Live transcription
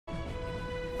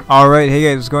Alright, hey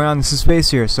guys, what's going on? This is Space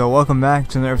here, so welcome back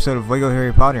to another episode of LEGO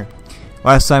Harry Potter.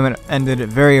 Last time it ended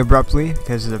very abruptly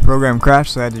because the program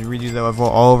crashed, so I had to redo the level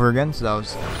all over again, so that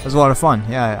was a lot of fun.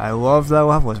 Yeah, I love that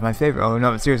level, it's my favorite. Oh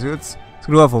no, seriously, it's a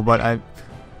good level, but I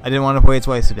didn't want to play it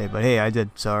twice today, but hey, I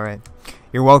did, so alright.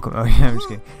 You're welcome. Oh yeah, I'm just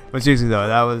kidding. But seriously though,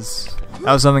 that was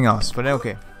something else, but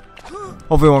okay.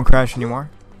 Hopefully it won't crash anymore.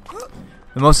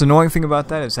 The most annoying thing about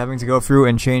that is having to go through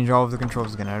and change all of the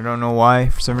controls again. I don't know why,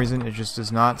 for some reason it just does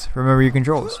not remember your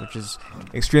controls, which is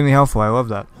extremely helpful. I love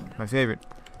that. My favorite.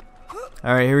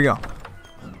 Alright, here we go.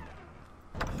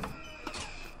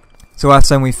 So last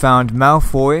time we found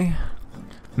Malfoy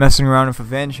messing around with a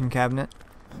vanishing cabinet.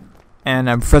 And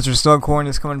Professor Slughorn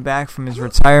is coming back from his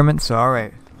retirement, so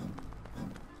alright.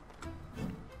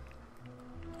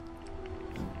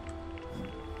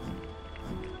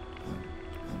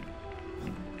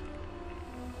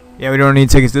 Yeah, we don't need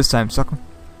tickets this time, sucker.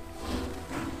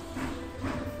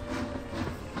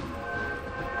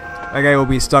 That guy will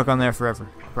be stuck on there forever,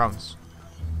 I promise.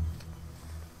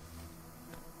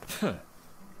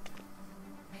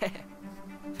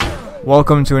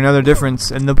 Welcome to another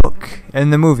difference in the book, in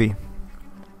the movie.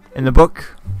 In the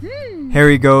book,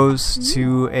 Harry goes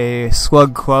to a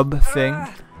slug club thing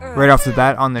right off the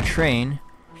bat on the train,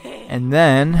 and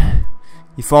then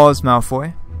he follows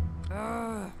Malfoy.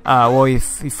 Well, he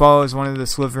follows one of the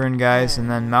Slytherin guys,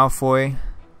 and then Malfoy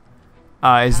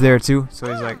is there too.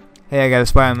 So he's like, "Hey, I got a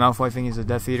spy on Malfoy. I think he's a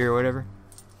Death Eater or whatever."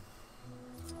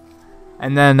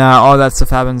 And then all that stuff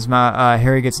happens.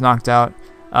 Harry gets knocked out,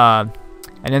 and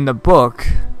in the book,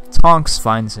 Tonks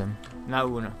finds him, not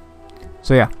Luna.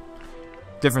 So yeah,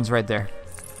 difference right there.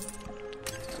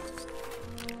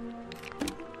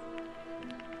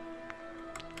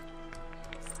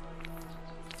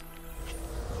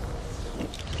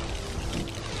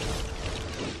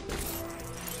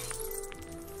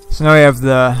 So now we have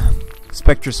the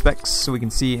Spectra Specs, so we can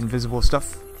see invisible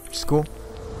stuff, which is cool.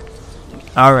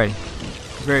 Alrighty,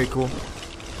 very cool.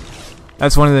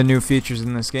 That's one of the new features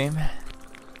in this game.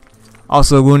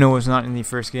 Also, Luna was not in the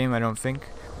first game, I don't think.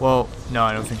 Well, no,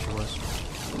 I don't think she was.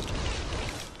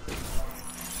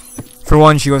 For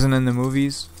one, she wasn't in the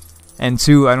movies, and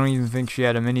two, I don't even think she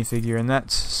had a minifigure in that.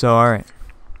 So alright,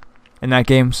 in that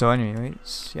game. So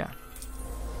anyways, yeah.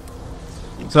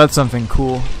 So that's something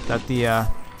cool that the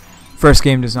first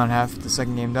game does not have, the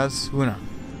second game does. Luna.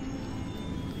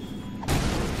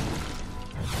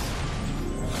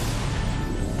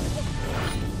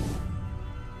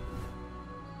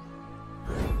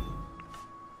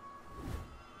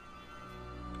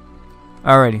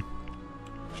 Alrighty.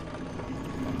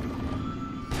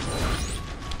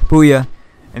 Booyah.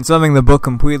 And something the book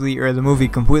completely, or the movie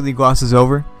completely glosses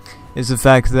over, is the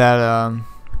fact that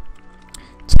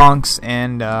Tonks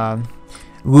and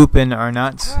Lupin are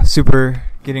not super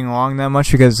getting along that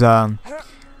much, because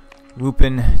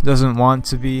Lupin doesn't want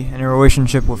to be in a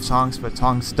relationship with Tonks, but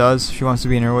Tonks does. She wants to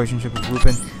be in a relationship with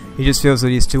Lupin. He just feels that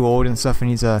he's too old and stuff,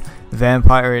 and he's a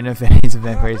vampire, and if he's a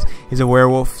vampire, he's a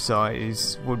werewolf, so he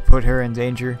would put her in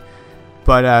danger.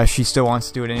 But she still wants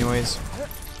to do it anyways.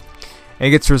 It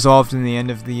gets resolved in the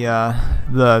end of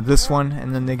this one,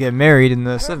 and then they get married in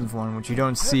the 7th one, which you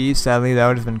don't see. Sadly, that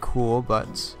would have been cool,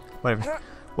 but whatever.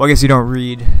 Well, I guess you don't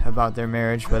read about their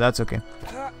marriage, but that's okay.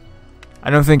 I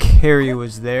don't think Harry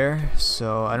was there,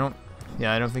 so I don't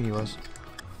think he was.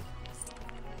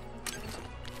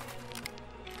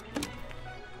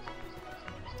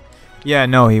 Yeah,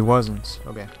 no, he wasn't.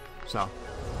 Okay, so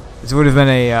this would have been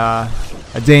a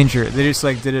danger. They just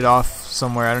like did it off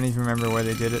somewhere. I don't even remember where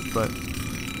they did it, but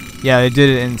yeah, they did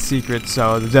it in secret,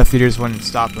 so the Death Eaters wouldn't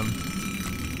stop them.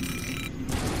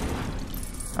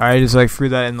 Alright, just like threw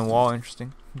that in the wall.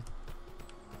 Interesting.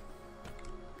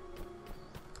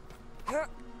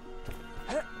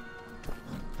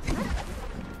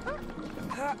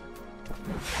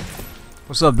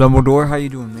 What's up, Dumbledore? How you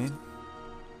doing, man?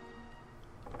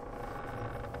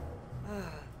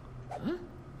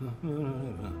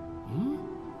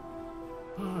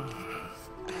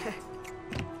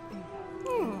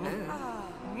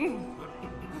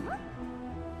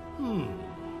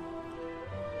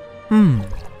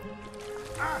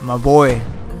 My boy.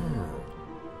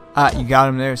 Ah, you got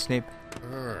him there, Snape.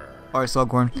 Or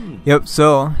Slughorn. Yep,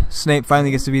 so Snape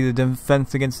finally gets to be the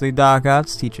defense against the dark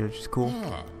arts teacher, which is cool.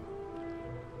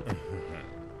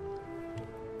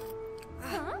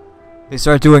 They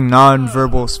start doing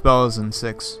non-verbal spells in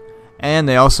 6. And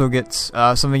they also get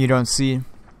something you don't see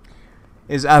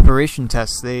is apparition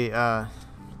tests. They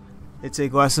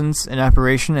take lessons in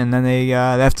apparition, and then they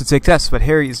have to take tests. But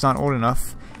Harry is not old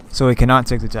enough, so he cannot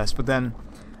take the test. But then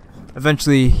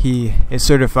eventually he is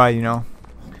certified, you know,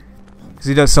 Because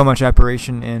he does so much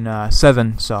apparition in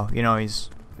 7, so, you know,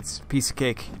 it's a piece of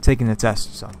cake taking the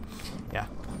test, so, yeah.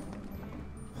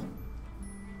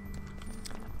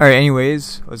 Alright,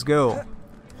 anyways, let's go.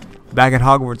 Back at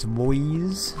Hogwarts,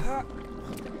 boys.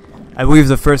 I believe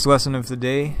the first lesson of the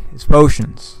day is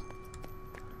potions.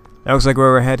 That looks like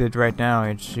where we're headed right now,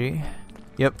 HG.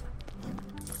 Yep.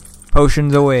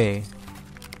 Potions away.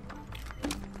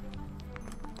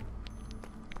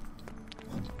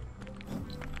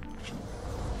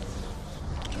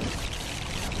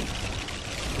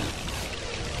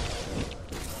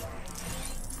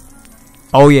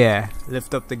 Oh yeah,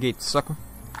 lift up the gate, sucker.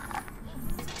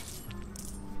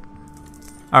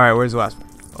 Alright, where's the last one?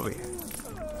 Over here.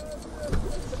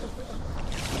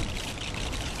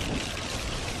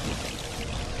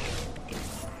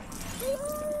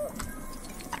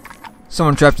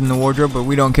 Someone trapped in the wardrobe, but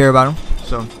we don't care about him,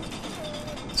 so.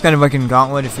 It's kind of like in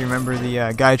Gauntlet, if you remember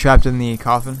the guy trapped in the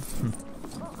coffin.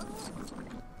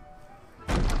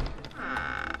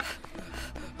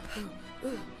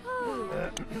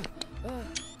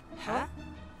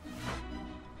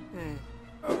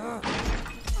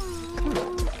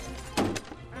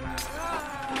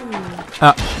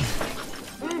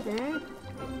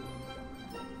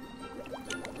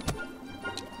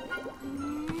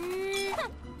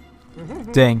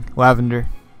 Dang, lavender.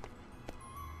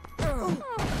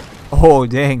 Oh,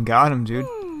 dang, got him, dude.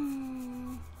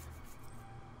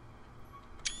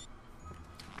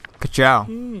 Ka-chow.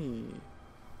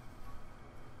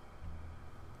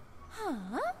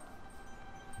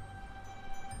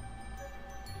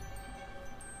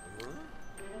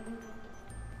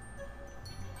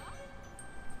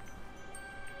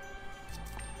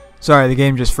 Sorry, the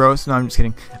game just froze. No, I'm just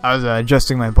kidding. I was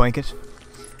adjusting my blanket.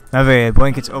 I have a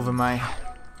blanket over my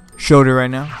shoulder right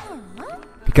now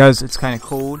because it's kind of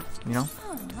cold, you know.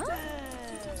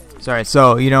 Sorry,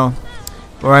 so, you know,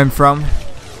 where I'm from,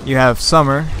 you have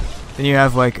summer, then you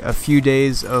have like a few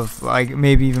days of, like,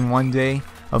 maybe even one day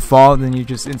of fall, then you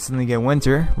just instantly get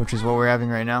winter, which is what we're having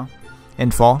right now,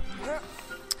 and fall.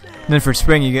 And then for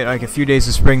spring, you get like a few days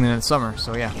of spring, then it's summer,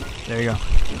 so yeah, there you go.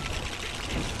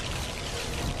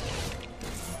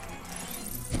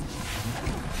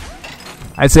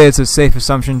 I'd say it's a safe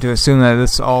assumption to assume that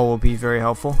this all will be very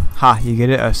helpful. Ha, you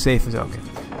get it? A safe is okay.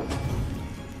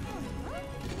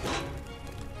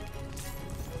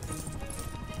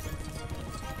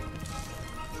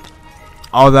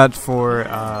 All that for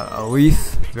a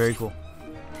leaf. Very cool.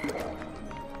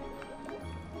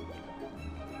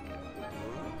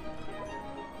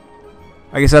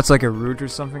 I guess that's like a root or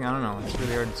something. I don't know. It's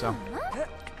really hard to tell.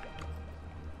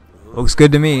 Looks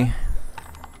good to me.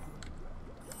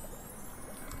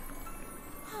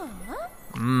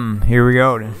 Here we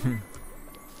go.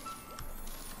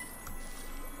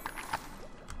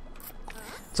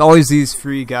 It's always these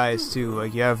three guys too.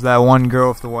 Like you have that one girl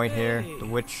with the white hair, the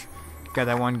witch. You've got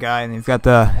that one guy, and you've got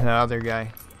the other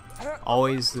guy.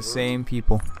 Always the same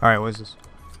people. All right, what is this?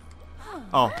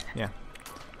 Oh, yeah.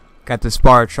 Got this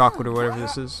bar of chocolate or whatever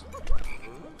this is.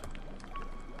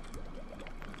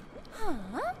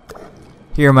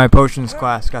 Here, my potions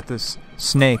class got this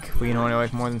snake. But you know what I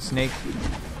like more than snake?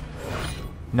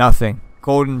 Nothing.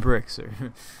 Golden bricks.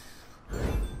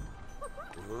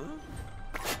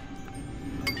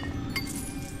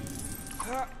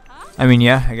 I mean,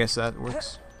 yeah, I guess that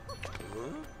works.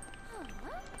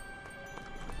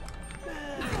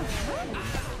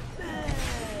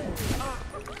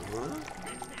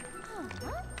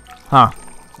 Huh.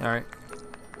 Alright.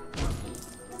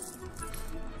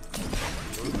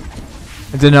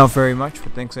 I didn't know very much,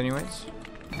 but thanks anyways.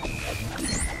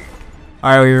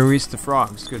 Alright, we released the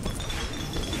frogs. Good.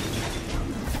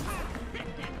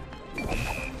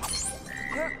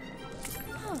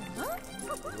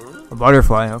 A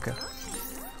butterfly, okay.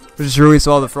 We'll just release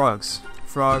all the frogs.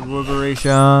 Frog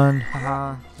liberation.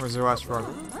 Haha. Where's the last frog?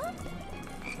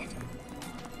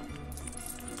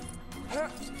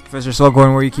 Professor Slughorn,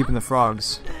 where are you keeping the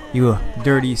frogs? You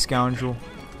dirty scoundrel.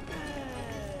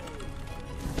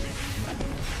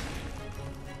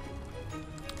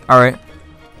 Alright.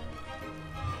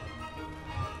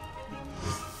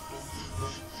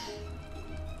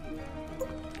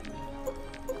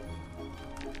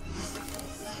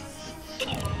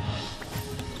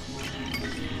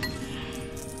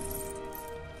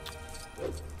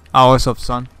 Oh, what's up,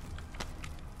 son?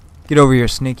 Get over here,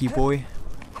 snaky boy.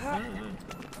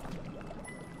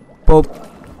 Boop.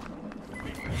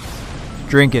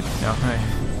 Drink it. No.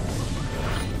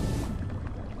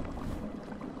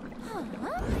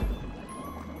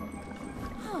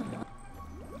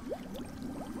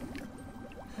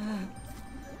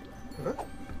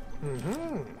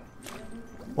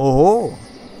 Oh,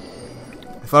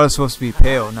 I thought it was supposed to be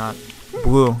pale, not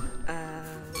blue.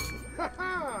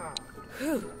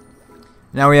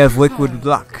 Now we have liquid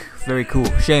block. Very cool.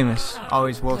 Seamus,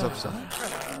 always blows up stuff.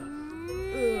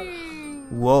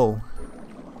 Whoa.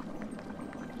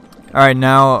 Alright,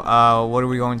 now, what are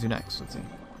we going to next? Let's see.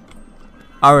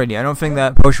 Alrighty, I don't think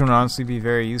that potion would honestly be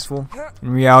very useful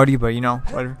in reality, but you know,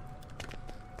 whatever.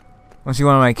 Once you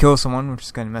want to kill someone, which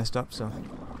is kind of messed up, so.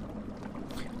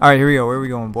 Alright, here we go. Where are we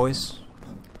going, boys?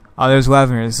 Oh, there's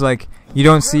Lavender. It's like, you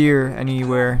don't see her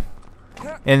anywhere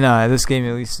in this game,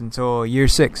 at least until year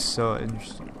 6, so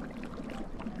interesting.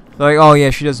 Like, oh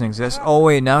yeah, she doesn't exist. Oh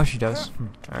wait, now she does.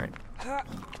 Alright.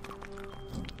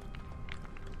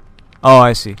 Oh,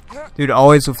 I see. Dude,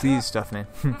 always with these stuff, man.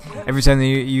 Every time they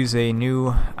use a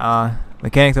new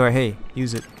mechanic, they're like, hey,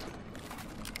 use it.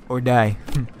 Or die.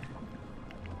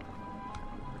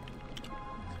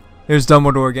 There's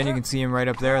Dumbledore again. You can see him right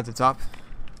up there at the top.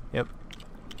 Yep.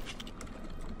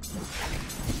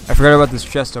 I forgot about this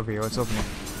chest over here. Let's open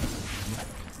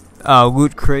it.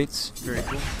 Loot crates. Very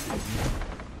cool.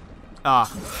 Ah.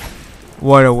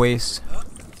 What a waste.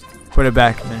 Put it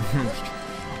back, man.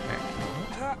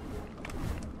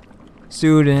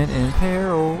 Student in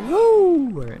peril.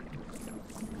 Woo! Alright.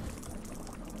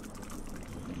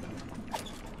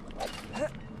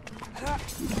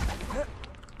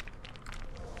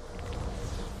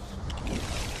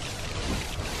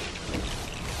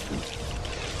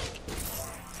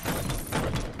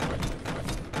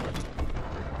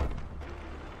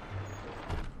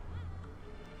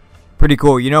 Pretty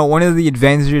cool. You know, one of the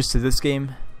advantages to this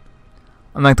game,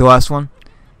 unlike the last one,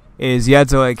 is you had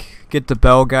to like get the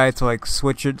bell guy to like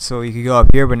switch it so you could go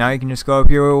up here, but now you can just go up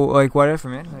here like whatever,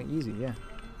 man. Like easy, yeah.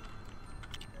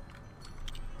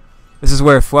 This is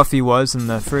where Fluffy was in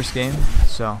the first game,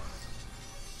 so.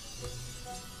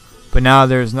 But now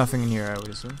there's nothing in here, I would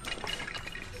assume.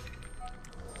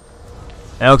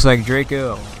 That looks like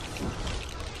Draco.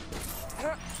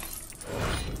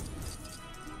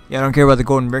 Yeah, I don't care about the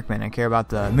golden brick, man. I care about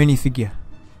the minifigure.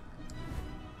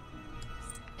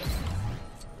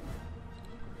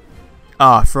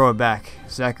 Ah, throw it back.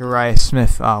 Zachariah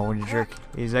Smith. Ah, what a jerk.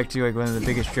 He's actually like one of the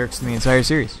biggest jerks in the entire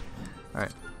series.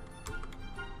 Alright.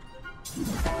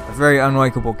 A very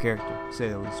unlikable character, to say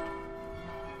the least.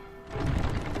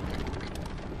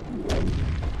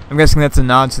 I'm guessing that's a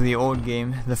nod to the old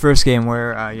game, the first game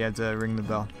where you had to ring the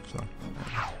bell. So,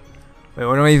 wait,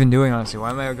 what am I even doing, honestly?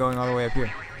 Why am I going all the way up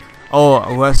here? Oh,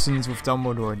 lessons with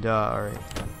Dumbledore. Duh. Alright.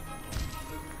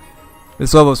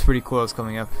 This level is pretty cool. It's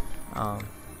coming up. Yeah.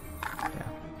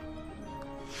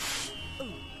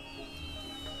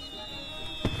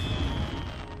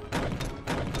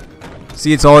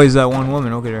 See, it's always that one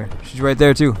woman. Look at her. She's right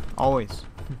there too. Always.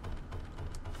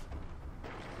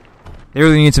 They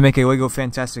really need to make a Lego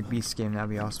Fantastic Beasts game. That'd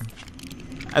be awesome.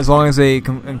 As long as they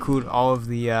include all of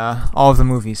the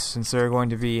movies, since they're going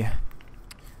to be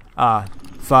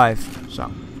 5.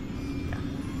 So yeah.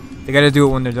 They gotta do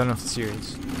it when they're done with the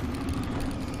series,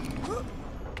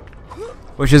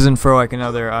 which isn't for like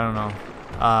another, I don't know,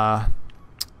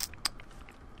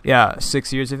 yeah,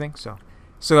 6 years I think. So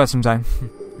still got some time.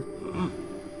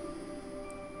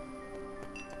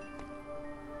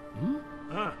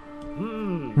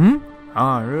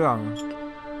 Ah, yeah.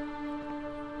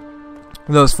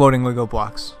 Those floating Lego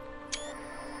blocks.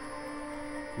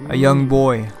 A young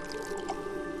boy.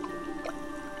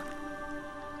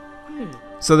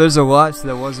 So there's a lot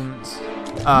that wasn't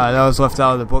that was left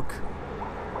out of the book,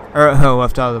 or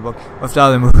left out of the book, left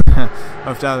out of the movie,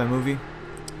 left out of the movie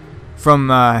from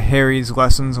Harry's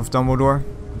lessons with Dumbledore.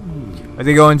 Like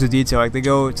they go into detail, like they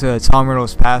go to Tom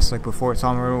Riddle's past, like before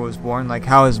Tom Riddle was born, like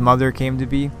how his mother came to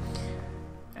be,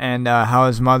 and how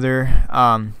his mother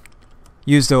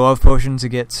used a love potion to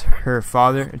get her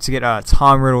father, to get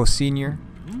Tom Riddle Sr.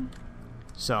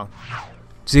 So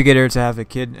to get her to have a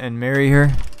kid and marry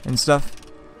her and stuff.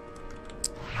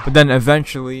 But then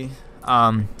eventually,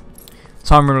 Tom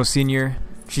Riddle Sr.,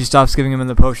 she stops giving him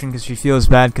the potion because she feels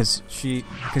bad because he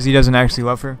doesn't actually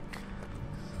love her.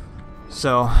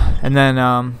 So, and then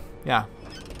yeah.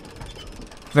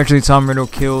 Eventually, Tom Riddle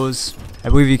kills. I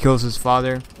believe he kills his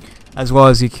father, as well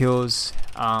as he kills.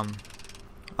 Oh,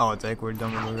 it's like we're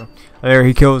done with Riddle. There,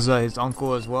 he kills his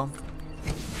uncle as well.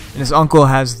 And his uncle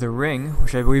has the ring,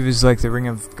 which I believe is like the Ring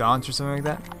of Gaunt or something like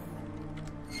that.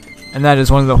 And that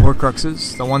is one of the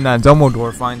Horcruxes, the one that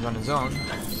Dumbledore finds on his own.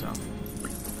 So,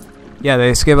 yeah,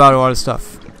 they skip out a lot of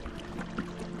stuff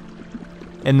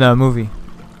in the movie.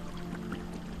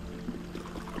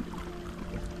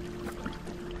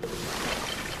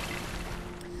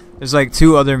 There's like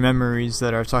 2 other memories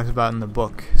that are talked about in the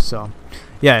book. So,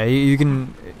 Yeah, you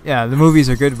can. Yeah, the movies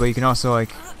are good, but you can also like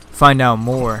find out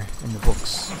more in the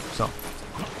books. So,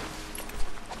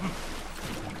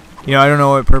 you know, I don't know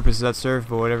what purpose that served,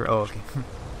 but whatever. Oh, okay.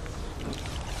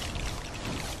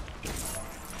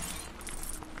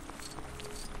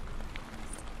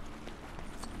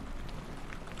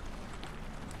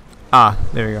 Ah,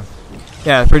 there we go.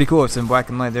 Yeah, it's pretty cool. It's in black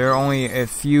and white. There are only a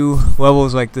few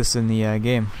levels like this in the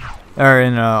game, or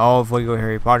in all of Lego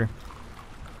Harry Potter.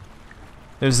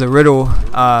 There's the Riddle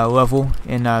level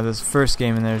in this first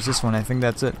game, and there's this one. I think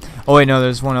that's it. Oh wait, no,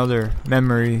 there's one other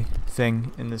memory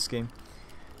thing in this game.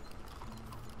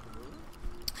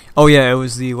 Oh yeah, it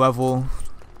was the level,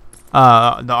 the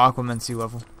Aquamency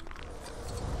level.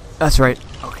 That's right.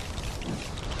 Okay.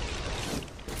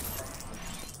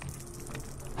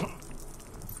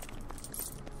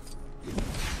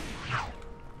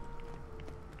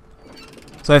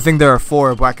 So I think there are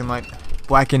 4 black and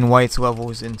white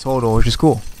levels in total, which is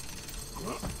cool.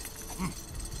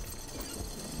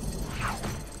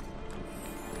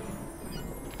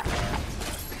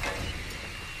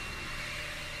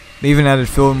 They even added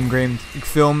film grain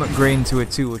to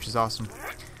it too, which is awesome.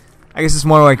 I guess it's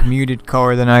more like muted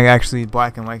color than actually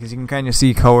black and white, because you can kind of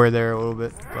see color there a little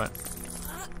bit, but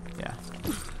yeah,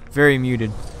 very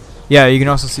muted. Yeah, you can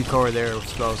also see color there with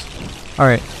spells. All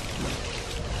right.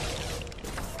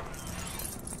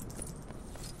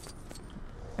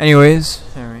 Anyways,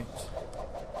 all right.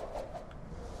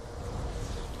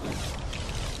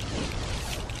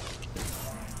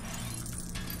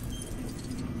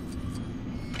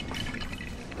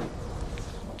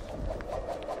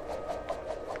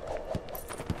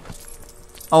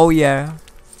 Oh yeah.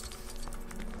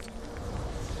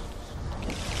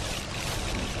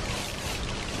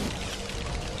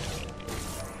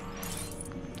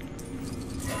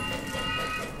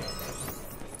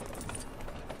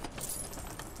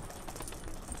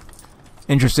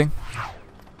 Interesting.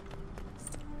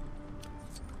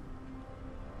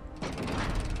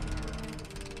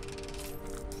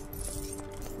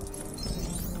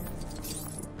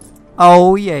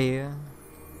 Oh yeah.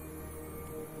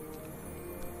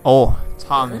 Oh,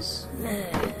 Thomas.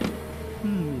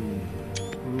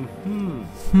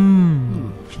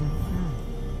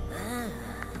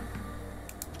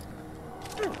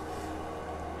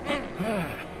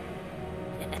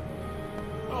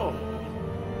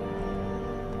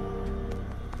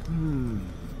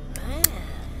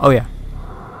 Oh yeah.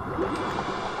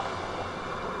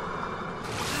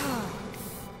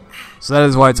 So that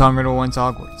is why Tom Riddle went to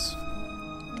Hogwarts.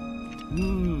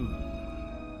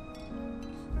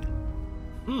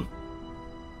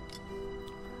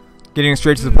 Getting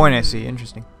straight to the point, I see.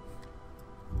 Interesting.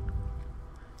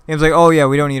 Game's like, oh yeah,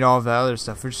 we don't need all of that other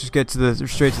stuff. Let's just get to the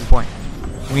straight to the point.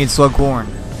 We need Slughorn.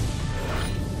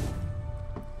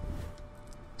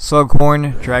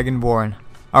 Slughorn, Dragonborn.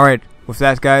 Alright, with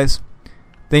that, guys,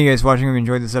 thank you guys for watching. If you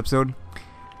enjoyed this episode,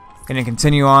 gonna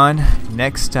continue on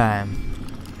next time.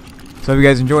 So hope you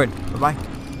guys enjoyed. Bye bye.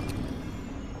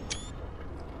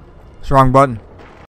 It's the wrong button.